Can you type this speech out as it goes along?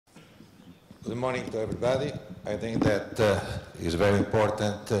Good morning to everybody. I think that is very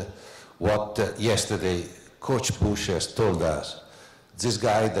important what yesterday Coach Bush has told us. This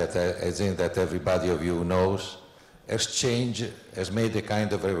guy that I think that everybody of you knows has made a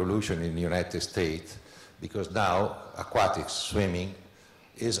kind of revolution in the United States, because now aquatics, swimming,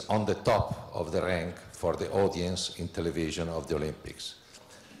 is on the top of the rank for the audience in television of the Olympics.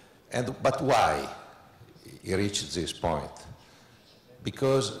 But why he reached this point?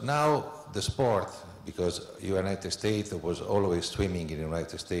 Because now the sport, because United States was always swimming in the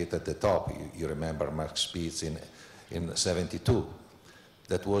United States at the top. You remember Mark Spitz in '72.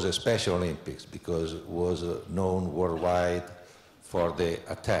 That was a special Olympics because it was known worldwide for the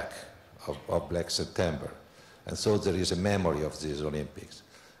attack of Black September. And so there is a memory of these Olympics.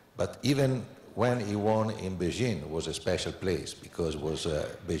 But even when he won in Beijing, it was a special place because it was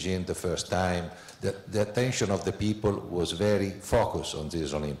Beijing the first time. The attention of the people was very focused on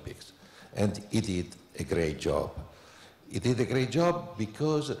these Olympics. And he did a great job. He did a great job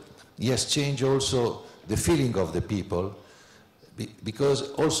because he has changed also the feeling of the people,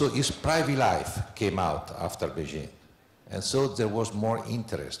 because also his private life came out after Beijing. And so there was more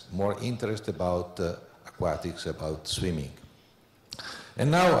interest about aquatics, about swimming.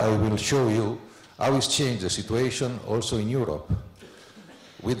 And now I will show you how it's changed the situation also in Europe.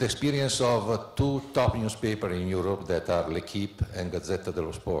 With the experience of two top newspapers in Europe that are L'Equipe and Gazzetta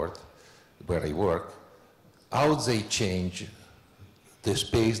dello Sport, where I work, how they change the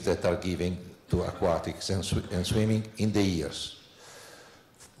space that are giving to aquatics and swimming in the years.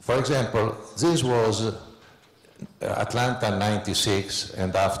 For example, this was Atlanta '96,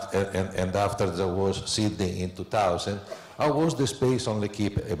 and after there was Sydney in 2000. How was the space on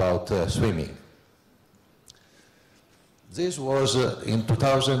L'Equipe about swimming? This was in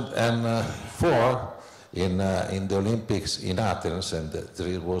 2004 in the Olympics in Athens, and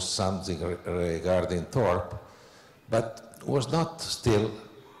there was something regarding Thorpe, but was not still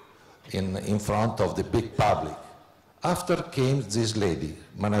in front of the big public. After came this lady,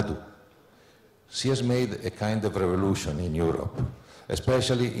 Manadou. She has made a kind of revolution in Europe,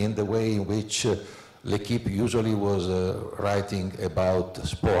 especially in the way in which L'Equipe usually was writing about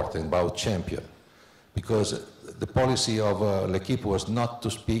sport and about champion, because the policy of L'Equipe was not to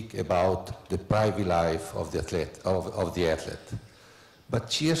speak about the private life of the athlete,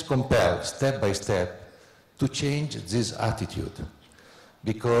 but she is compelled, step by step, to change this attitude,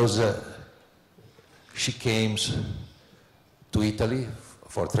 because she came to Italy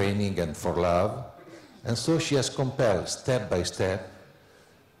for training and for love, and so she has compelled, step by step,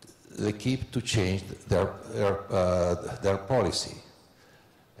 L'Equipe to change their policy.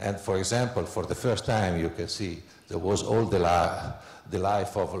 And for example, for the first time, you can see there was all the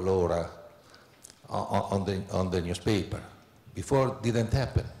life of Laura on the newspaper. Before, it didn't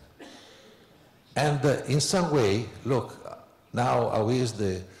happen. And in some way, look, now how is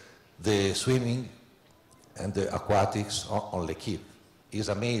the swimming and the aquatics on L'Equipe? It's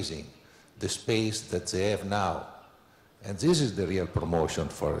amazing, the space that they have now. And this is the real promotion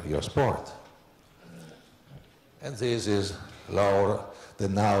for your sport. And this is Laura, that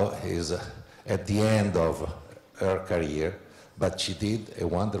now is at the end of her career, but she did a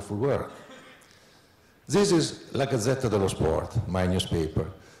wonderful work. This is La Gazzetta dello Sport, my newspaper.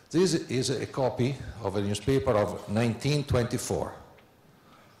 This is a copy of a newspaper of 1924.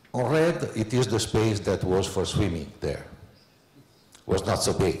 On red, it is the space that was for swimming there. It was not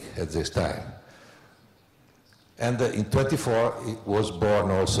so big at this time. And in '24, it was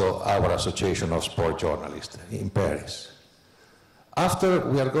born also our Association of Sport Journalists in Paris. After,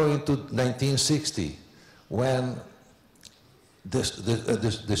 we are going to 1960, when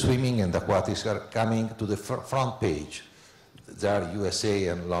the swimming and aquatics are coming to the front page. There are USA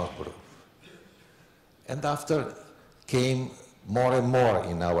and Loughborough. And after came more and more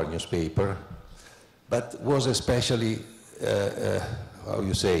in our newspaper, but was especially, how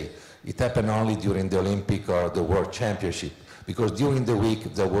you say, it happened only during the Olympic or the World Championship, because during the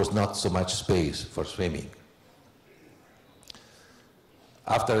week there was not so much space for swimming.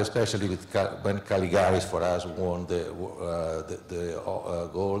 After, especially when Caligaris for us won the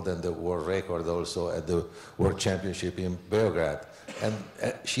gold and the world record also at the World Championship in Belgrade. And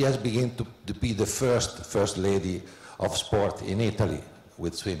she has begun to be the first lady of sport in Italy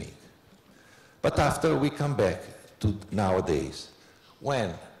with swimming. But after, we come back to nowadays,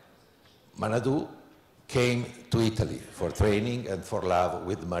 when Manadou came to Italy for training and for love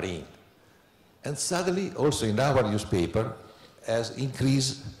with Marine. And suddenly, also in our newspaper, has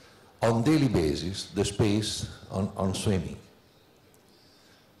increased on daily basis the space on swimming.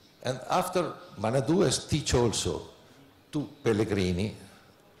 And after, Manadou has teach also to Pellegrini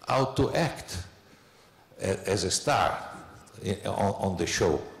how to act as a star on the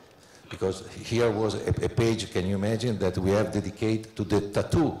show. Because here was a page, can you imagine, that we have dedicated to the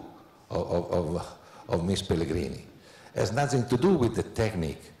tattoo of Miss Pellegrini. It has nothing to do with the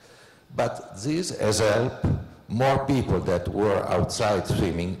technique, but this has helped more people that were outside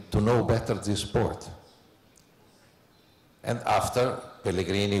swimming to know better this sport. And after,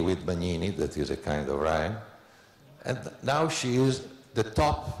 Pellegrini with Bagnini, that is a kind of rhyme, and now she is the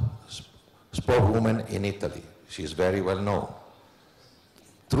top sportwoman in Italy. She is very well known.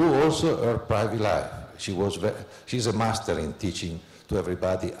 Through also her private life. She's a master in teaching to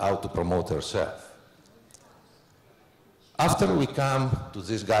everybody how to promote herself. After we come to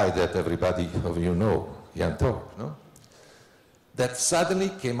this guy that everybody of you know, Jan Thorpe, no? That suddenly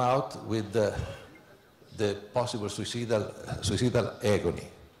came out with the possible suicidal agony.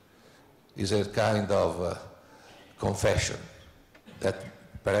 Is a kind of confession that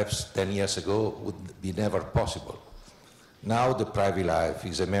perhaps 10 years ago would be never possible. Now the private life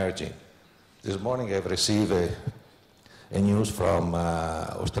is emerging. This morning I've received a news from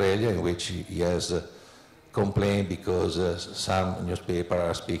Australia in which he has complained because some newspapers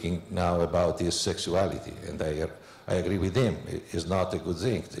are speaking now about his sexuality, and I agree with him. It's not a good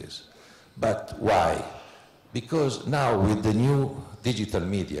thing, this. But why? Because now with the new digital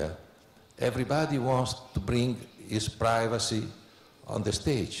media, everybody wants to bring his privacy on the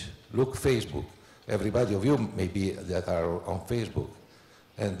stage. Look, Facebook. Everybody of you maybe that are on Facebook,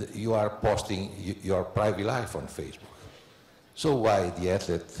 and you are posting your private life on Facebook. So why the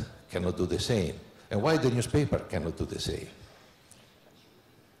athlete cannot do the same? And why the newspaper cannot do the same?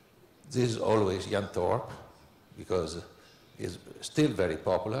 This is always Jan Thorpe, because he's still very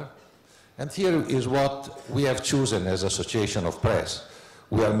popular. And here is what we have chosen as Association of Press.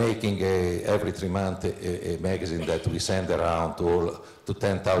 We are making every 3 months a magazine that we send around to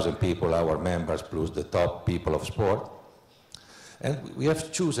 10,000 people, our members, plus the top people of sport. And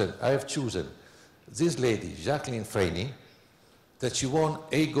I have chosen this lady, Jacqueline Freni, that she won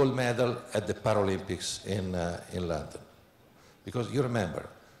a gold medal at the Paralympics in London. Because you remember,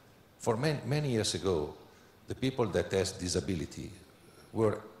 for many years ago, the people that has disability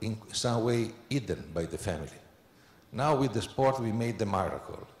were in some way hidden by the family. Now with the sport we made the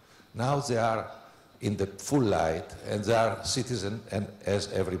miracle. Now they are in the full light and they are citizens and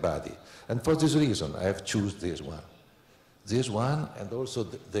as everybody. And for this reason I have chosen this one. This one and also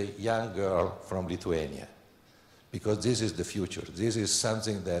the young girl from Lithuania. Because this is the future. This is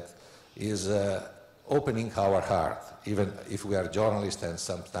something that is opening our heart, even if we are journalists and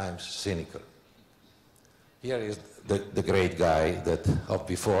sometimes cynical. Here is the great guy that of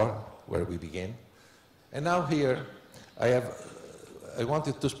before, where we begin. And now here, I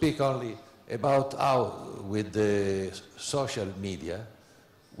wanted to speak only about how, with the social media,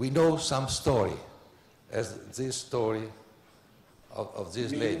 we know some story, as this story of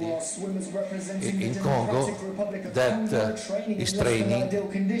this lady in Congo that is training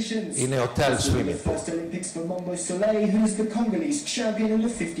in a hotel swimming pool. First Olympics for Mambo Soleil, who's the Congolese champion in the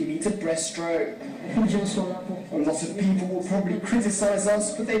 50-meter breaststroke. A lot of people will probably criticize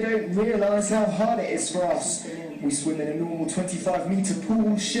us, but they don't realize how hard it is for us. We swim in a normal 25-meter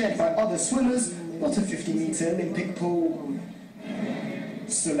pool shared by other swimmers, not a 50-meter Olympic pool.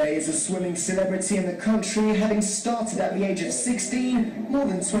 Soleil is a swimming celebrity in the country, having started at the age of 16 more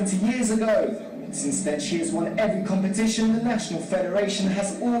than 20 years ago. Since then, she has won every competition the National Federation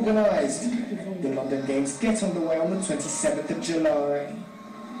has organised. The London Games get underway on the 27th of July.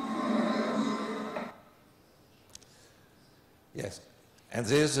 Yes, and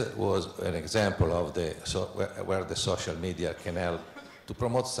this was an example of where the social media can help to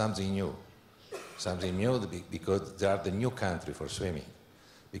promote something new. Something new because they are the new country for swimming.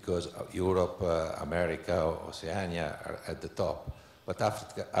 Because Europe, America, Oceania are at the top, but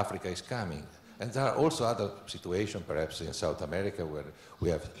Africa is coming. And there are also other situations, perhaps in South America, where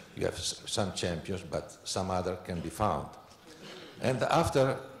you have some champions, but some other can be found. And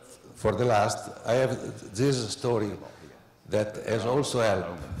after, for the last, I have this story that has also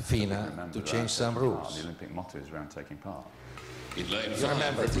helped FINA to change some rules. The Olympic motto is around taking part. You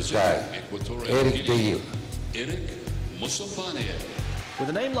remember this guy, Eric Deil. With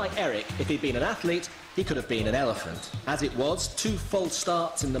a name like Eric, if he'd been an athlete, he could have been an elephant. As it was, 2 false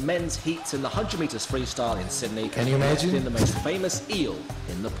starts in the men's heats in the 100 metres freestyle in Sydney. Can you imagine? In the most famous eel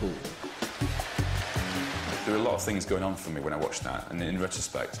in the pool. There were a lot of things going on for me when I watched that, and in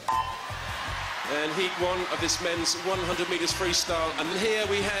retrospect. And heat 1 of this men's 100 metres freestyle. And here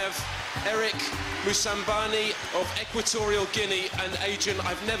we have Eric Musambani of Equatorial Guinea. And Adrian,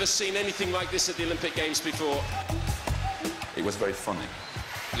 I've never seen anything like this at the Olympic Games before. It was very funny.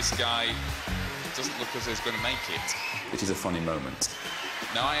 this guy doesn't look as though he's going to make it. It is a funny moment.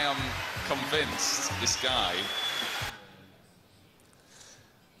 Now I am convinced this guy...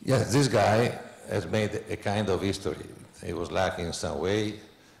 Yes, this guy has made a kind of history. He was lucky in some way,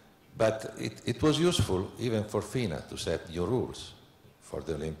 but it was useful even for FINA to set new rules for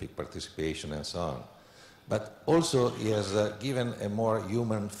the Olympic participation and so on. But also he has given a more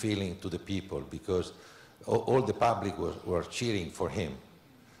human feeling to the people, because all the public were cheering for him.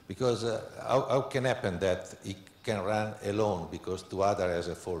 Because how can happen that he can run alone because two others has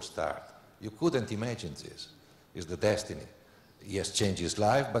a false start? You couldn't imagine this. It's the destiny. He has changed his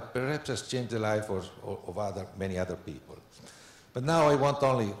life, but perhaps has changed the life of many other people. But now I want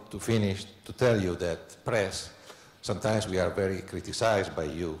only to finish to tell you that press, sometimes we are very criticized by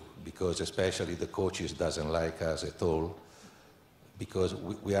you, because especially the coaches doesn't like us at all, because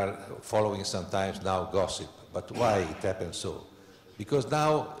we are following sometimes now gossip. But why it happens so? Because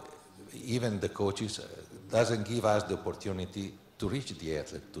now even the coaches doesn't give us the opportunity to reach the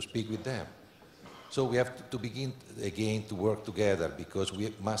athlete, to speak with them. So we have to begin again to work together, because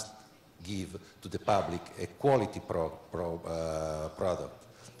we must give to the public a quality product.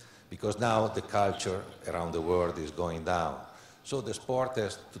 Because now the culture around the world is going down. So the sport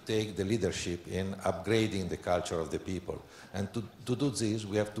has to take the leadership in upgrading the culture of the people. And to do this,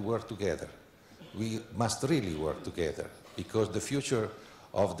 we have to work together. We must really work together, because the future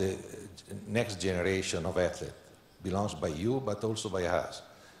of the next generation of athletes belongs by you, but also by us.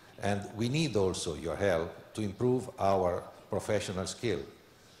 And we need also your help to improve our professional skill.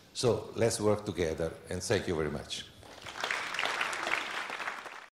 So let's work together, and thank you very much.